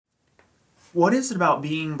what is it about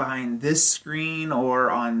being behind this screen or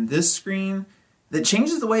on this screen that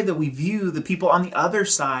changes the way that we view the people on the other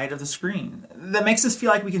side of the screen, that makes us feel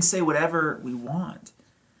like we can say whatever we want,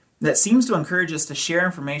 that seems to encourage us to share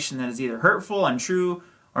information that is either hurtful, untrue,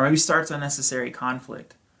 or maybe starts unnecessary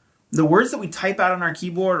conflict? The words that we type out on our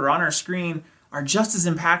keyboard or on our screen are just as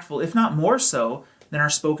impactful, if not more so, than our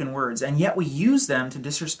spoken words, and yet we use them to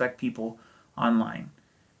disrespect people online.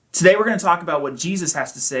 Today we're going to talk about what Jesus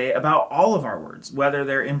has to say about all of our words, whether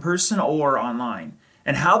they're in person or online,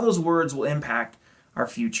 and how those words will impact our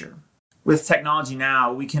future. With technology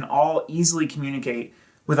now, we can all easily communicate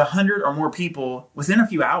with 100 or more people within a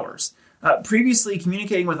few hours. Previously,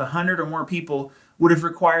 communicating with 100 or more people would have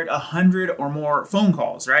required 100 or more phone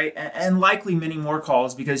calls, right? And likely many more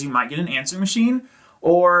calls because you might get an answering machine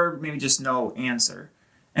or maybe just no answer.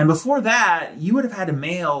 And before that, you would have had to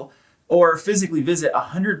mail or physically visit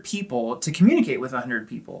 100 people to communicate with 100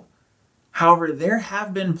 people. However, there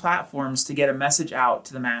have been platforms to get a message out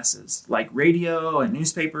to the masses, like radio and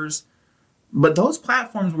newspapers, but those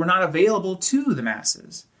platforms were not available to the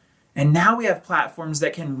masses. And now we have platforms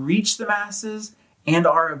that can reach the masses and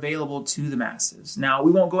are available to the masses. Now,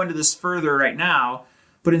 we won't go into this further right now,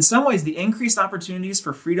 but in some ways, the increased opportunities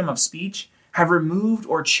for freedom of speech have removed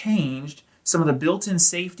or changed some of the built-in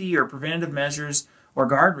safety or preventative measures or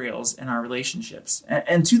guardrails in our relationships.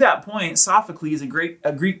 And to that point, Sophocles, a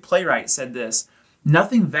Greek playwright, said this: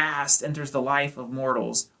 "Nothing vast enters the life of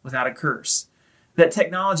mortals without a curse." That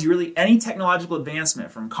technology, really any technological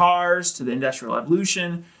advancement from cars to the Industrial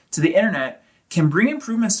Revolution to the internet, can bring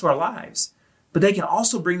improvements to our lives, but they can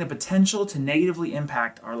also bring the potential to negatively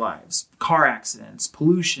impact our lives. Car accidents,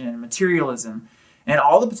 pollution, materialism, and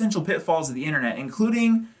all the potential pitfalls of the internet,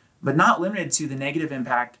 including, but not limited to, the negative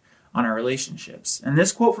impact on our relationships. And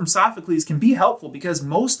this quote from Sophocles can be helpful because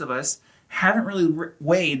most of us haven't really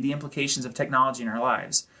weighed the implications of technology in our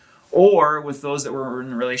lives, or with those that we're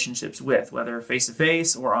in relationships with, whether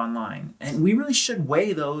face-to-face or online. And we really should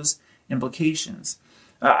weigh those implications.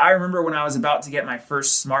 I remember when I was about to get my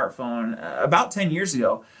first smartphone, about 10 years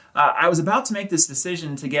ago, I was about to make this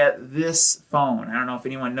decision to get this phone. I don't know if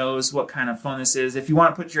anyone knows what kind of phone this is. If you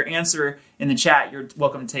want to put your answer in the chat, you're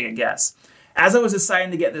welcome to take a guess. As I was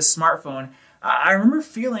deciding to get this smartphone, I remember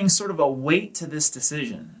feeling sort of a weight to this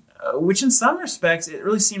decision, which in some respects, it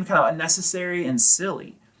really seemed kind of unnecessary and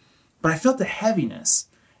silly. But I felt the heaviness.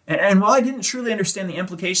 And while I didn't truly understand the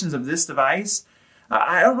implications of this device,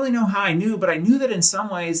 I don't really know how I knew, but I knew that in some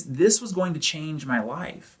ways, this was going to change my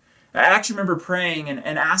life. I actually remember praying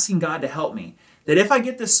and asking God to help me, that if I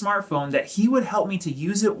get this smartphone, that He would help me to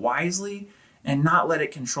use it wisely and not let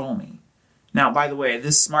it control me. Now, by the way,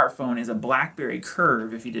 this smartphone is a BlackBerry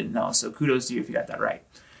Curve, if you didn't know, so kudos to you if you got that right.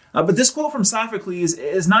 But this quote from Sophocles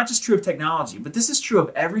is not just true of technology, but this is true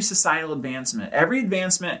of every societal advancement. Every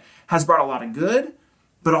advancement has brought a lot of good,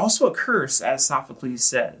 but also a curse, as Sophocles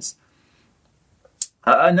says.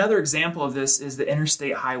 Another example of this is the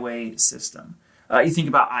interstate highway system. You think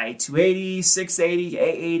about I-280, 680,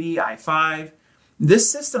 A80, I-5.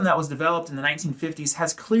 This system that was developed in the 1950s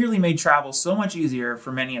has clearly made travel so much easier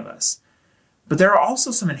for many of us. But there are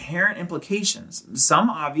also some inherent implications, some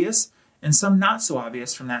obvious and some not so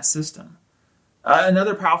obvious from that system.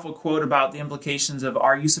 Another powerful quote about the implications of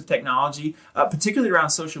our use of technology, particularly around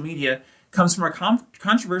social media, comes from a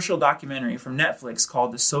controversial documentary from Netflix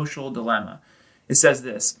called The Social Dilemma. It says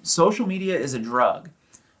this: "Social media is a drug.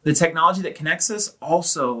 The technology that connects us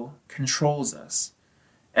also controls us."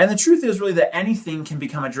 And the truth is really that anything can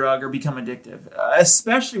become a drug or become addictive,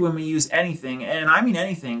 especially when we use anything, and I mean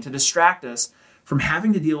anything, to distract us from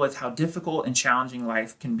having to deal with how difficult and challenging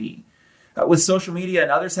life can be. With social media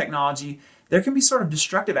and other technology, there can be sort of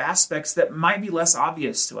destructive aspects that might be less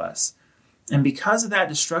obvious to us. And because of that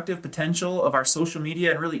destructive potential of our social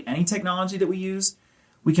media and really any technology that we use,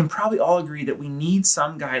 we can probably all agree that we need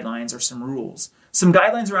some guidelines or some rules. Some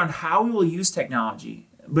guidelines around how we will use technology,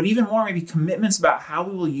 but even more, maybe commitments about how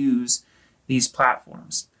we will use these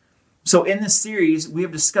platforms. So in this series, we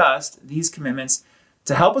have discussed these commitments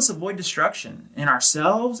to help us avoid destruction in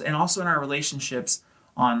ourselves and also in our relationships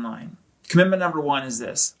online. Commitment number 1 is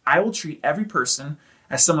this: I will treat every person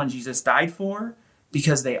as someone Jesus died for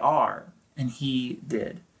because they are, and He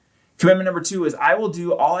did. Commitment number 2 is I will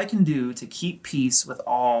do all I can do to keep peace with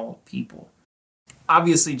all people.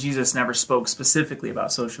 Obviously, Jesus never spoke specifically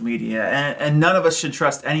about social media, and none of us should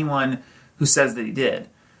trust anyone who says that He did.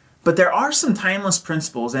 But there are some timeless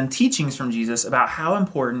principles and teachings from Jesus about how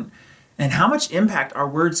important and how much impact our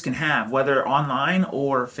words can have, whether online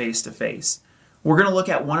or face-to-face. We're going to look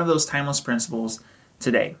at one of those timeless principles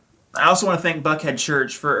today. I also want to thank Buckhead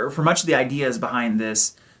Church for much of the ideas behind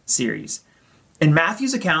this series. In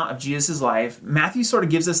Matthew's account of Jesus' life, Matthew sort of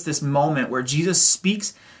gives us this moment where Jesus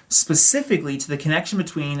speaks specifically to the connection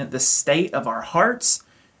between the state of our hearts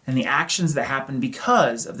and the actions that happen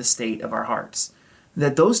because of the state of our hearts.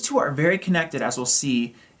 That those two are very connected, as we'll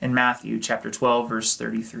see in Matthew chapter 12, verse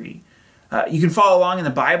 33. You can follow along in the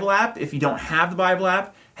Bible app. If you don't have the Bible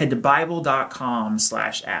app, head to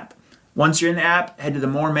bible.com/app. Once you're in the app, head to the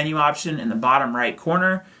More menu option in the bottom right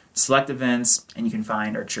corner, select Events, and you can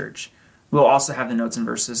find our church. We'll also have the notes and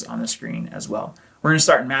verses on the screen as well. We're going to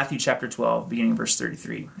start in Matthew chapter 12, beginning verse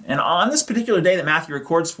 33. And on this particular day that Matthew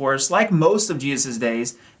records for us, like most of Jesus'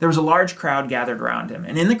 days, there was a large crowd gathered around him.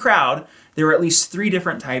 And in the crowd, there were at least three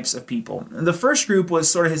different types of people. The first group was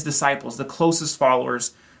sort of his disciples, the closest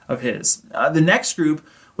followers of his. The next group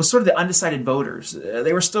was sort of the undecided voters.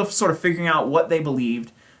 They were still sort of figuring out what they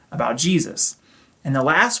believed about Jesus. And the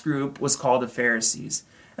last group was called the Pharisees.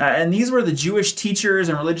 And these were the Jewish teachers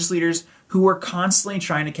and religious leaders who were constantly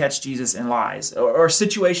trying to catch Jesus in lies or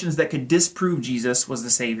situations that could disprove Jesus was the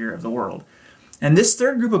Savior of the world. And this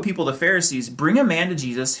third group of people, the Pharisees, bring a man to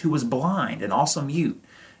Jesus who was blind and also mute.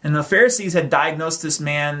 And the Pharisees had diagnosed this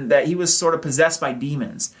man that he was sort of possessed by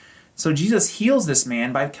demons. So Jesus heals this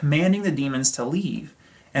man by commanding the demons to leave.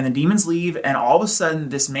 And the demons leave, and all of a sudden,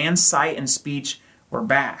 this man's sight and speech were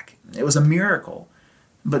back. It was a miracle.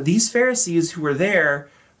 But these Pharisees who were there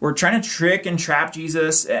were trying to trick and trap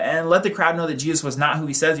Jesus and let the crowd know that Jesus was not who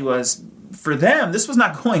he says he was. For them, this was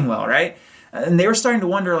not going well, right? And they were starting to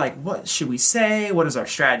wonder, like, what should we say? What is our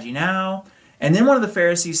strategy now? And then one of the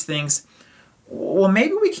Pharisees thinks, well,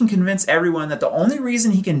 maybe we can convince everyone that the only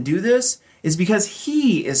reason he can do this is because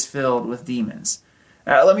he is filled with demons.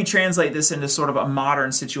 Let me translate this into sort of a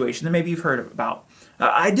modern situation that maybe you've heard about.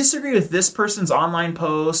 I disagree with this person's online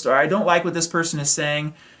post, or I don't like what this person is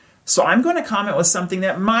saying, so I'm going to comment with something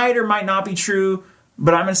that might or might not be true,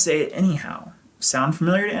 but I'm going to say it anyhow. Sound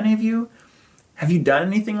familiar to any of you? Have you done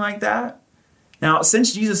anything like that? Now,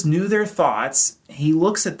 since Jesus knew their thoughts, he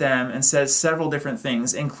looks at them and says several different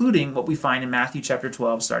things, including what we find in Matthew chapter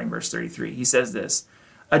 12, starting verse 33. He says this,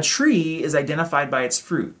 "A tree is identified by its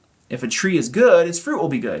fruit. If a tree is good, its fruit will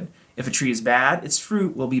be good. If a tree is bad, its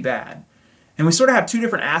fruit will be bad." And we sort of have two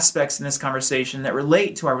different aspects in this conversation that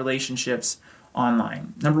relate to our relationships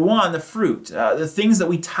online. Number one, the fruit, the things that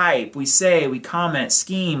we type, we say, we comment,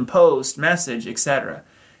 scheme, post, message, etc.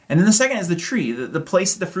 And then the second is the tree, the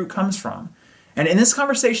place that the fruit comes from. And in this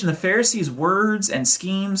conversation, the Pharisees' words and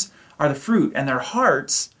schemes are the fruit, and their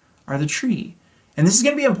hearts are the tree. And this is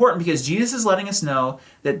going to be important because Jesus is letting us know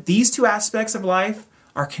that these two aspects of life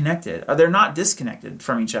are connected. They're not disconnected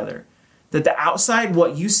from each other. That the outside,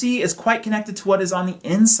 what you see, is quite connected to what is on the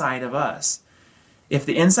inside of us. If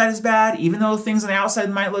the inside is bad, even though things on the outside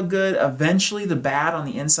might look good, eventually the bad on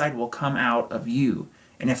the inside will come out of you.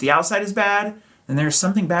 And if the outside is bad, then there's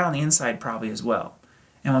something bad on the inside probably as well.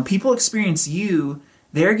 And when people experience you,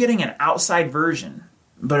 they're getting an outside version.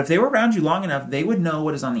 But if they were around you long enough, they would know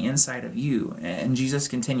what is on the inside of you. And Jesus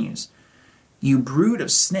continues, "You brood of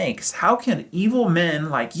snakes, how can evil men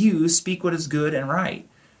like you speak what is good and right?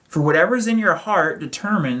 For whatever is in your heart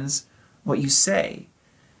determines what you say."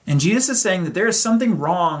 And Jesus is saying that there is something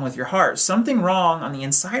wrong with your heart, something wrong on the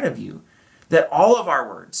inside of you. That all of our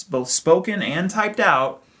words, both spoken and typed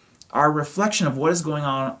out, are a reflection of what is going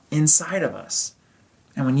on inside of us.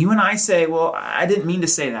 And when you and I say, well, I didn't mean to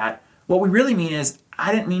say that, what we really mean is,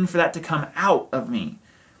 I didn't mean for that to come out of me.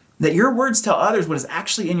 That your words tell others what is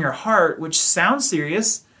actually in your heart, which sounds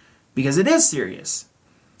serious because it is serious.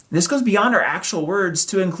 This goes beyond our actual words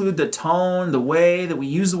to include the tone, the way that we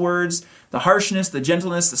use the words, the harshness, the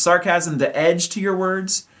gentleness, the sarcasm, the edge to your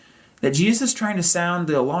words. That Jesus is trying to sound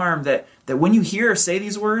the alarm that when you hear or say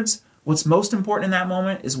these words, what's most important in that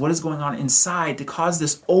moment is what is going on inside to cause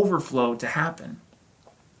this overflow to happen.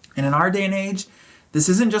 And in our day and age, this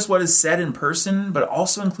isn't just what is said in person, but it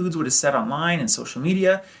also includes what is said online and social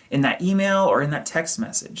media, in that email or in that text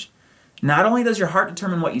message. Not only does your heart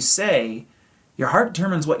determine what you say, your heart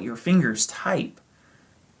determines what your fingers type.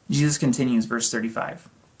 Jesus continues, verse 35.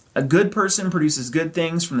 "A good person produces good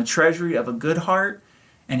things from the treasury of a good heart,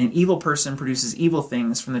 and an evil person produces evil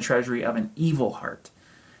things from the treasury of an evil heart."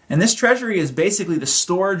 And this treasury is basically the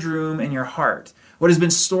storage room in your heart, what has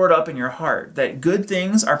been stored up in your heart. That good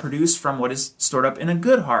things are produced from what is stored up in a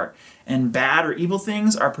good heart, and bad or evil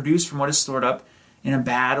things are produced from what is stored up in a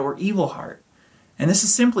bad or evil heart. And this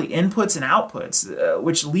is simply inputs and outputs,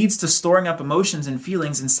 which leads to storing up emotions and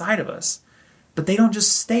feelings inside of us. But they don't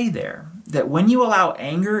just stay there. That when you allow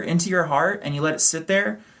anger into your heart and you let it sit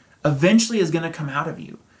there, eventually is going to come out of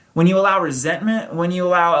you. When you allow resentment, when you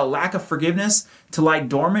allow a lack of forgiveness to lie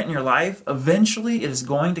dormant in your life, eventually it is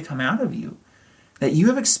going to come out of you. that you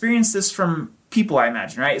have experienced this from people, I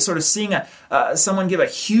imagine, right? Sort of seeing someone give a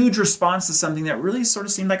huge response to something that really sort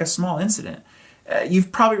of seemed like a small incident.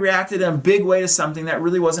 You've probably reacted in a big way to something that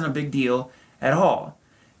really wasn't a big deal at all.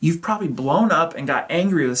 You've probably blown up and got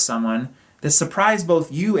angry with someone that surprised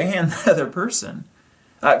both you and the other person.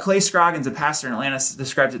 Clay Scroggins, a pastor in Atlanta,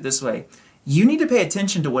 describes it this way. You need to pay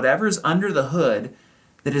attention to whatever's under the hood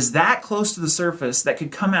that is that close to the surface that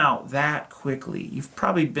could come out that quickly. You've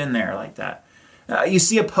probably been there like that. You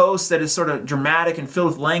see a post that is sort of dramatic and filled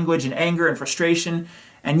with language and anger and frustration,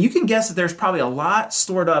 and you can guess that there's probably a lot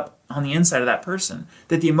stored up on the inside of that person,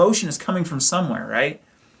 that the emotion is coming from somewhere, right?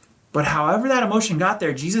 But however that emotion got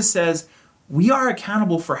there, Jesus says, we are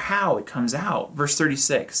accountable for how it comes out. Verse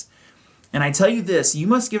 36. And I tell you this, you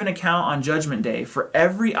must give an account on Judgment Day for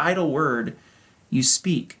every idle word you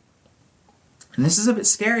speak. And this is a bit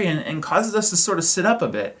scary and causes us to sort of sit up a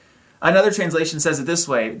bit. Another translation says it this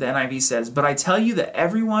way, the NIV says, but I tell you that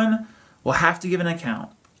everyone will have to give an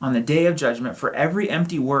account on the day of judgment for every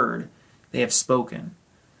empty word they have spoken.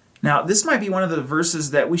 Now, this might be one of the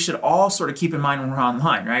verses that we should all sort of keep in mind when we're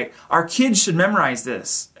online, right? Our kids should memorize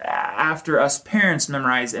this after us parents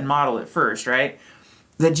memorize and model it first, right?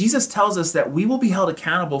 That Jesus tells us that we will be held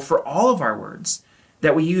accountable for all of our words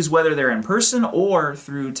that we use, whether they're in person or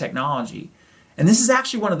through technology. And this is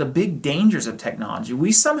actually one of the big dangers of technology.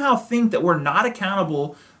 We somehow think that we're not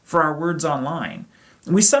accountable for our words online.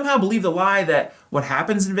 We somehow believe the lie that what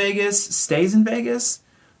happens in Vegas stays in Vegas.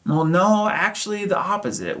 Well, no, actually the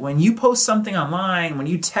opposite. When you post something online, when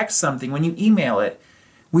you text something, when you email it,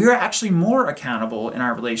 we are actually more accountable in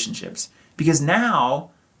our relationships because now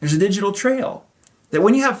there's a digital trail. That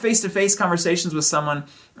when you have face-to-face conversations with someone,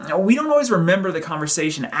 we don't always remember the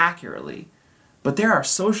conversation accurately, but there are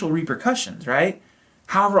social repercussions, right?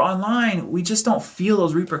 However, online, we just don't feel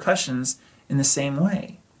those repercussions in the same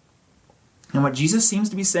way. And what Jesus seems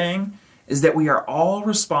to be saying is that we are all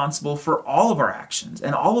responsible for all of our actions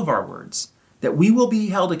and all of our words, that we will be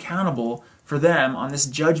held accountable for them on this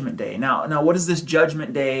judgment day. Now, what does this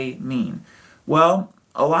judgment day mean? Well,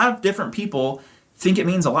 a lot of different people think it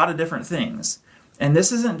means a lot of different things. And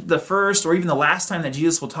this isn't the first or even the last time that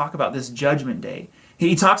Jesus will talk about this judgment day.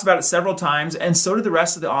 He talks about it several times, and so do the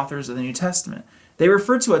rest of the authors of the New Testament. They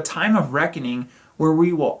refer to a time of reckoning where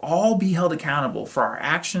we will all be held accountable for our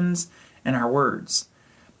actions and our words.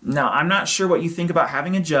 Now, I'm not sure what you think about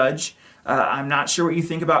having a judge. I'm not sure what you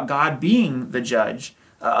think about God being the judge.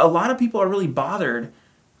 A lot of people are really bothered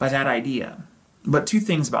by that idea. But two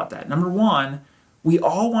things about that. Number one, we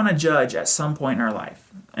all want to judge at some point in our life.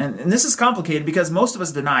 And this is complicated because most of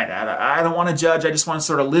us deny that. I don't want to judge. I just want to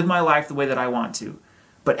sort of live my life the way that I want to.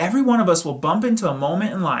 But every one of us will bump into a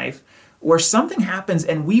moment in life where something happens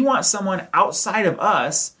and we want someone outside of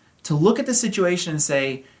us to look at the situation and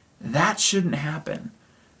say, that shouldn't happen.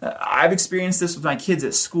 I've experienced this with my kids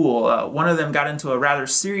at school. One of them got into a rather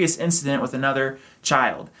serious incident with another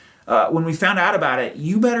child. When we found out about it,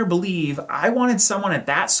 you better believe I wanted someone at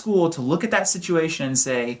that school to look at that situation and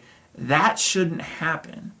say, that shouldn't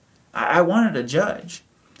happen. I wanted a judge.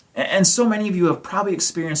 And so many of you have probably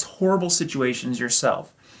experienced horrible situations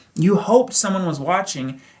yourself. You hoped someone was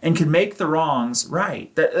watching and could make the wrongs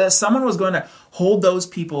right, that someone was going to hold those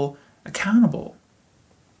people accountable.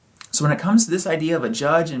 So when it comes to this idea of a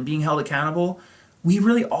judge and being held accountable, we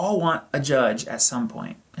really all want a judge at some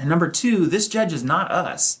point. And number two, this judge is not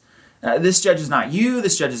us. This judge is not you.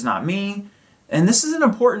 This judge is not me. And this is an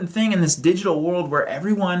important thing in this digital world where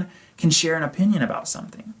everyone can share an opinion about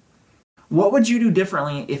something. What would you do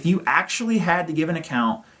differently if you actually had to give an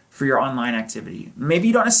account for your online activity? Maybe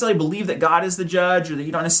you don't necessarily believe that God is the judge or that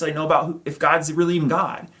you don't necessarily know about if God's really even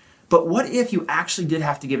God. But what if you actually did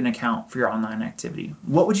have to give an account for your online activity?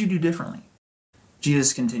 What would you do differently?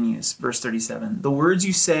 Jesus continues, verse 37, the words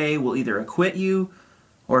you say will either acquit you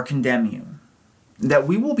or condemn you. That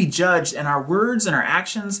we will be judged and our words and our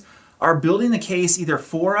actions are building the case either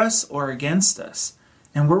for us or against us.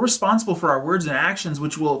 And we're responsible for our words and actions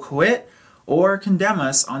which will acquit or condemn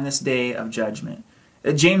us on this day of judgment.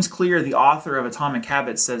 James Clear, the author of Atomic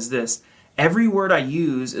Habits, says this, every word I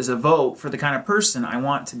use is a vote for the kind of person I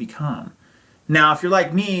want to become. Now, if you're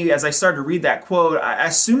like me, as I started to read that quote, I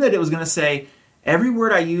assumed that it was going to say, every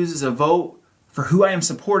word I use is a vote for who I am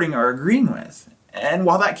supporting or agreeing with. And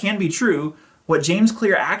while that can be true, what James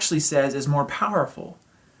Clear actually says is more powerful.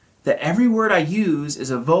 That every word I use is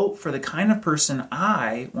a vote for the kind of person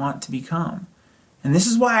I want to become. And this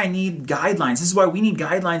is why I need guidelines. This is why we need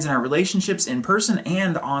guidelines in our relationships in person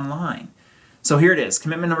and online. So here it is,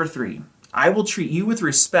 commitment number 3. I will treat you with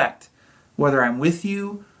respect whether I'm with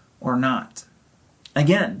you or not.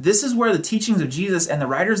 Again, this is where the teachings of Jesus and the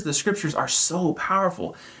writers of the scriptures are so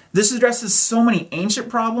powerful. This addresses so many ancient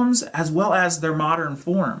problems as well as their modern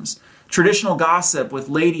forms. Traditional gossip with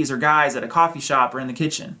ladies or guys at a coffee shop or in the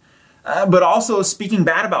kitchen. But also speaking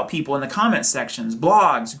bad about people in the comment sections,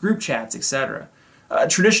 blogs, group chats, etc.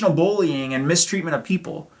 Traditional bullying and mistreatment of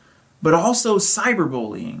people. But also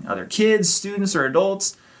cyberbullying, other kids, students, or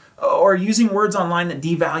adults, or using words online that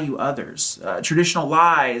devalue others. Traditional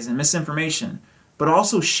lies and misinformation. But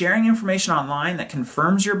also sharing information online that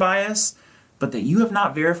confirms your bias, but that you have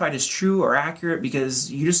not verified as true or accurate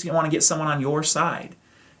because you just want to get someone on your side.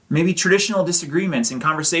 Maybe traditional disagreements in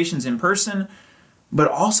conversations in person,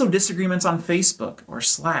 but also disagreements on Facebook or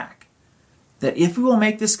Slack. That if we will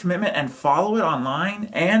make this commitment and follow it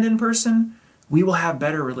online and in person, we will have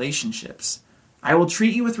better relationships. I will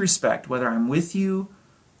treat you with respect whether I'm with you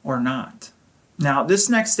or not. Now, this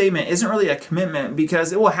next statement isn't really a commitment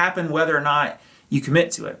because it will happen whether or not you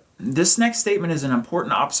commit to it. This next statement is an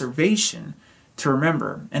important observation to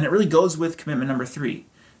remember, and it really goes with commitment number 3.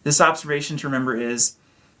 This observation to remember is,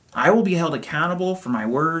 I will be held accountable for my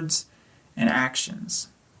words and actions.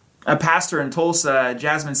 A pastor in Tulsa,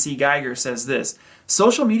 Jasmine C. Geiger, says this: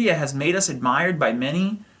 social media has made us admired by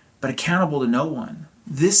many, but accountable to no one.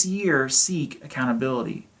 This year, seek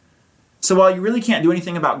accountability. So while you really can't do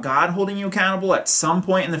anything about God holding you accountable at some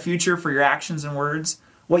point in the future for your actions and words,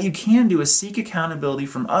 what you can do is seek accountability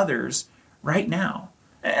from others right now.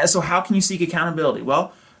 So how can you seek accountability?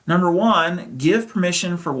 Well, number 1, give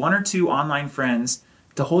permission for 1 or 2 online friends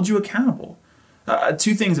to hold you accountable.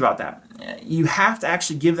 2 things about that. You have to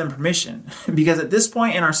actually give them permission because at this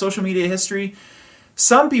point in our social media history,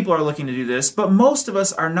 some people are looking to do this, but most of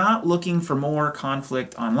us are not looking for more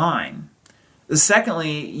conflict online.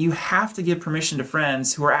 Secondly, you have to give permission to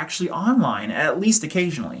friends who are actually online, at least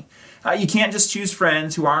occasionally. You can't just choose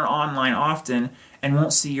friends who aren't online often and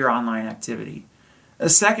won't see your online activity.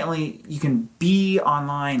 Secondly, you can be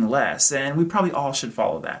online less, and we probably all should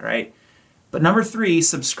follow that, right? But number 3,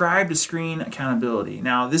 subscribe to screen accountability.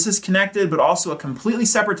 Now, this is connected, but also a completely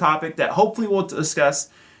separate topic that hopefully we'll discuss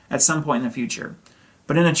at some point in the future.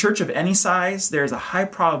 But in a church of any size, there is a high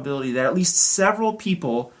probability that at least several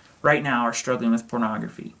people right now are struggling with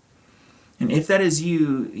pornography. And if that is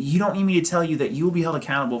you, you don't need me to tell you that you will be held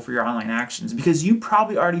accountable for your online actions because you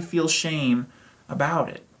probably already feel shame about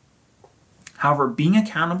it. However, being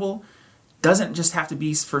accountable doesn't just have to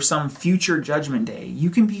be for some future judgment day. You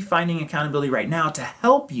can be finding accountability right now to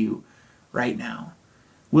help you right now.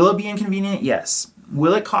 Will it be inconvenient? Yes.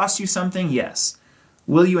 Will it cost you something? Yes.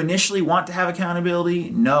 Will you initially want to have accountability?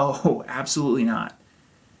 No, absolutely not.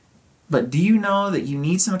 But do you know that you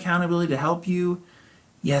need some accountability to help you?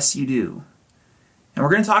 Yes, you do. And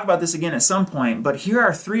we're going to talk about this again at some point, but here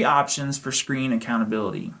are 3 options for screen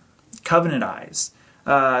accountability. Covenant Eyes,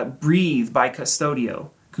 Breathe by Custodio,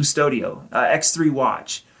 X3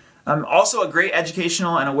 Watch. Also a great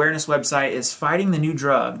educational and awareness website is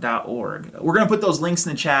fightingthenewdrug.org. We're going to put those links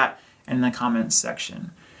in the chat and in the comments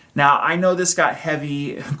section. Now, I know this got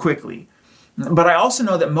heavy quickly, but I also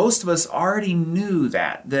know that most of us already knew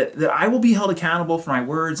that I will be held accountable for my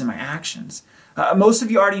words and my actions. Most of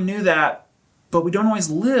you already knew that, but we don't always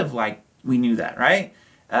live like we knew that, right?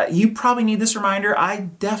 You probably need this reminder. I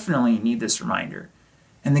definitely need this reminder.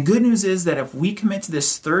 And the good news is that if we commit to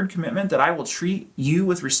this 3rd commitment that I will treat you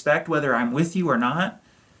with respect whether I'm with you or not,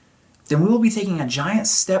 then we will be taking a giant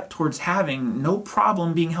step towards having no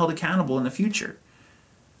problem being held accountable in the future.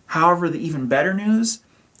 However, the even better news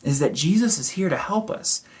is that Jesus is here to help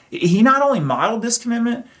us. He not only modeled this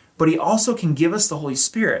commitment, but he also can give us the Holy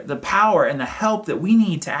Spirit, the power and the help that we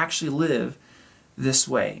need to actually live this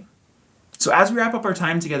way. So as we wrap up our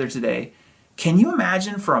time together today, can you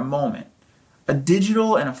imagine for a moment a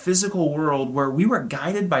digital and a physical world where we were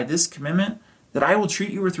guided by this commitment that I will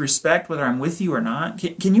treat you with respect whether I'm with you or not?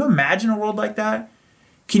 Can you imagine a world like that?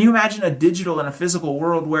 Can you imagine a digital and a physical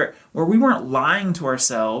world where we weren't lying to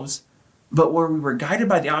ourselves, but where we were guided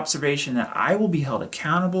by the observation that I will be held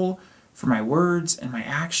accountable for my words and my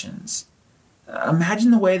actions?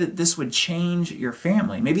 Imagine the way that this would change your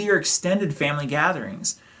family, maybe your extended family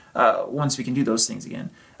gatherings, once we can do those things again.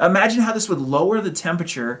 Imagine how this would lower the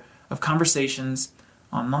temperature of conversations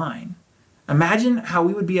online. Imagine how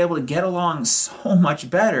we would be able to get along so much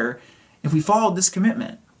better if we followed this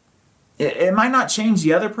commitment. It might not change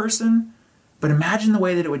the other person, but imagine the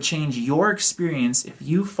way that it would change your experience if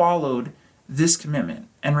you followed this commitment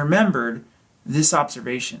and remembered this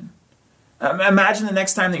observation. Imagine the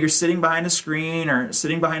next time that you're sitting behind a screen or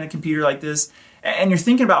sitting behind a computer like this, and you're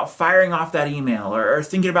thinking about firing off that email or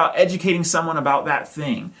thinking about educating someone about that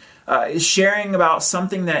thing. sharing about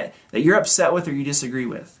something that you're upset with or you disagree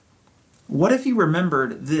with. What if you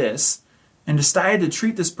remembered this and decided to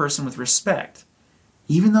treat this person with respect,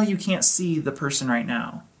 even though you can't see the person right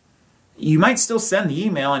now? You might still send the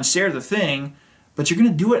email and share the thing, but you're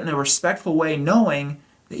going to do it in a respectful way, knowing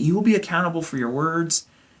that you will be accountable for your words,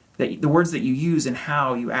 that the words that you use and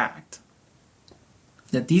how you act.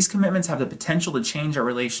 That these commitments have the potential to change our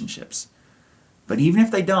relationships. But even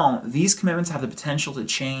if they don't, these commitments have the potential to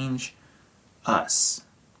change us.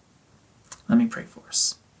 Let me pray for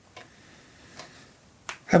us.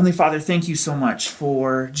 Heavenly Father, thank you so much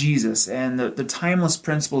for Jesus and the timeless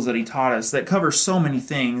principles that he taught us that cover so many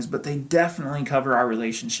things, but they definitely cover our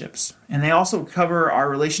relationships. And they also cover our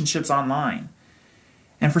relationships online.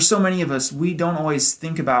 And for so many of us, we don't always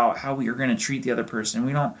think about how we are going to treat the other person.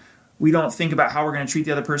 We don't think about how we're going to treat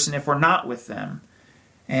the other person if we're not with them.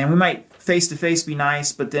 And we might face-to-face be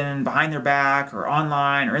nice, but then behind their back or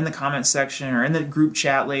online or in the comment section or in the group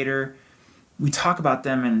chat later, we talk about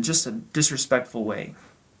them in just a disrespectful way.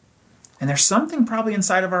 And there's something probably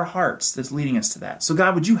inside of our hearts that's leading us to that. So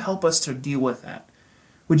God, would you help us to deal with that?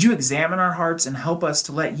 Would you examine our hearts and help us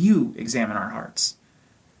to let you examine our hearts?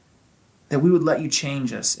 That we would let you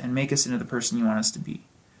change us and make us into the person you want us to be.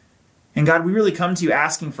 And God, we really come to you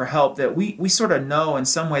asking for help, that we sort of know in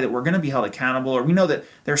some way that we're going to be held accountable, or we know that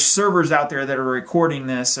there's servers out there that are recording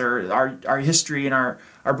this, or our history and our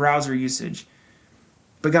browser usage.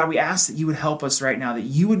 But God, we ask that you would help us right now, that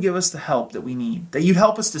you would give us the help that we need, that you'd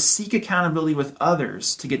help us to seek accountability with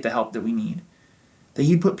others to get the help that we need, that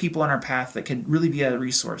you'd put people on our path that could really be a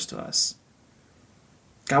resource to us.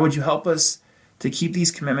 God, would you help us to keep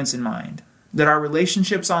these commitments in mind, that our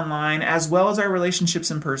relationships online, as well as our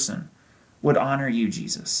relationships in person, would honor you,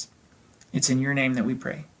 Jesus. It's in your name that we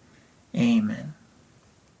pray. Amen.